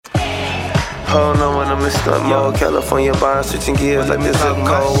Hold on when I'm in stunt mode. California buying, switching gears like the zip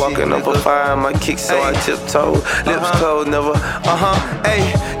code. Walking up a fire, my kick so I tiptoe. Lips cold, never.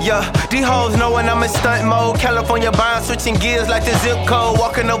 Ayy, yeah. These hoes know when I'm in stunt mode. California buying, switching gears like the zip code.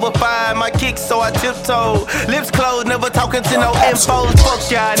 Walking over fire, my kick so I tiptoe. Lips closed, never talking to no infos. Fuck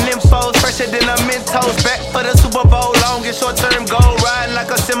y'all, nymphos, fresher than a Mentos. Back for the Super Bowl, long and short term goal. Riding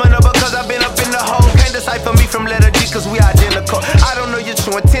like a Seminole because I've been up in the hole. Can't decipher me from letter G cause we identical. I don't know your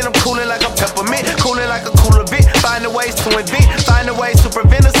true intent, I'm cooling like a peppermint. Cooling like a cooler bit. Finding ways to invent, finding ways to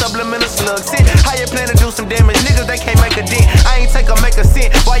prevent a subliminal slug sit. How you plan to do some damage? Niggas, they can't make a dent. I ain't take or make a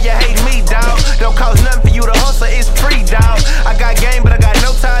cent. Why you hate me, dawg? Don't cost nothing for you to hustle, it's free, dawg. I got game, but I got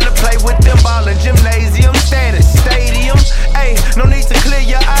no time to play with them ballin'. Gymnasium, status, stadium. Ayy, no need to clear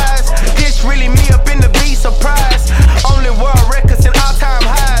your eyes. This really me up in the B, surprise. Only world records and all-time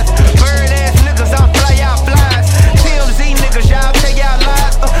highs. Bird ass niggas, I'll fly out flies. TMZ niggas, y'all tell y'all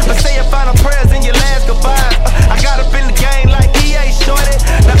lies. But say your final prayers and your last goodbyes. I got up in the game like EA shorty.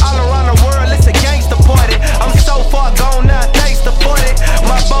 Now all around the world, it's a gangster party. I'm so far gone now, thanks to 40.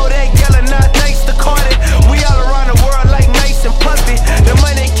 My boat ain't yelling now, thanks to Cardi. We all around the world like Mace and Puffy. The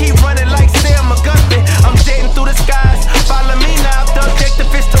money keep running like Sam McGuffey. I'm jetting through the skies. Follow me now, the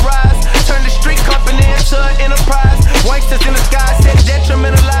objective is to rise. Turn the street company into an enterprise. Wanksters in the sky, set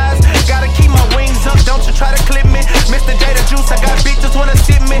detrimentalized. Gotta keep my wings up, don't you try to clip me. Mr. J the Juice, I got bitches wanna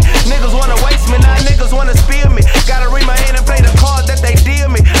sip me. Niggas wanna waste me, now niggas wanna spill me. Gotta read my hand and play the cards that they deal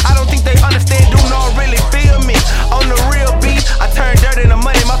me. I don't think they understand, do not really feel me. On the real beat, I turn dirt into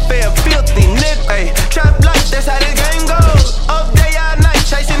money, my fare filthy, nigga. Ay, trap life, that's how this game goes. Up day, all night,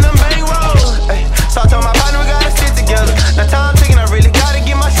 chasing them bang rolls. Ay, so I told my partner we gotta sit together. Now time ticking, I really gotta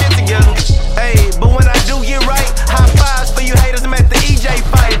get my shit together. Ay, but when I do get right, high fives for you haters, I'm at the EJ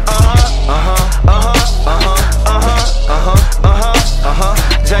fight.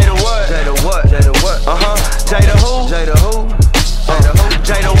 Jay the what? Jay the what? Jay the what? Jay the who? Jay the who? Jay the who?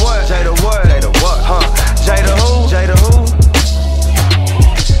 Jay the what? Jay the what? Jay the what? Jay the who? Jay the who?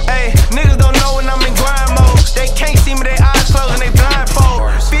 Hey, niggas don't know when I'm in grind mode. They can't see me, they eyes closed and they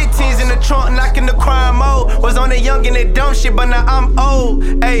blindfold. 15s in the trunk, knocking the crime mode. Was on that young and that dumb shit, but now I'm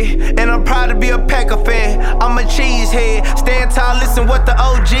old. Hey, and I'm proud to be a Packer fan. I'm a cheesehead. Stand tall, listen what the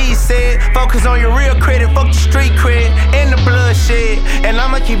OG said. Focus on your real credit, fuck the street cred and the bloodshed. And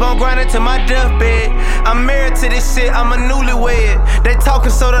I'ma keep on grinding to my deathbed. I'm married to this shit, I'm a newlywed. They talking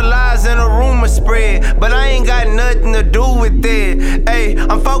so the lies and the rumors spread, but I ain't got nothing to do with that. Hey,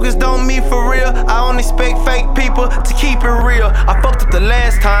 I'm focused on me for real. I don't expect fake people to keep it real. I fucked up the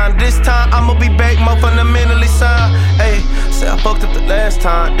last time, this time I'ma be back more fundamentally sound. Hey, say I fucked up the last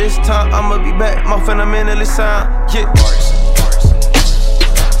time, this time I'ma be back more fundamentally sound. Yeah.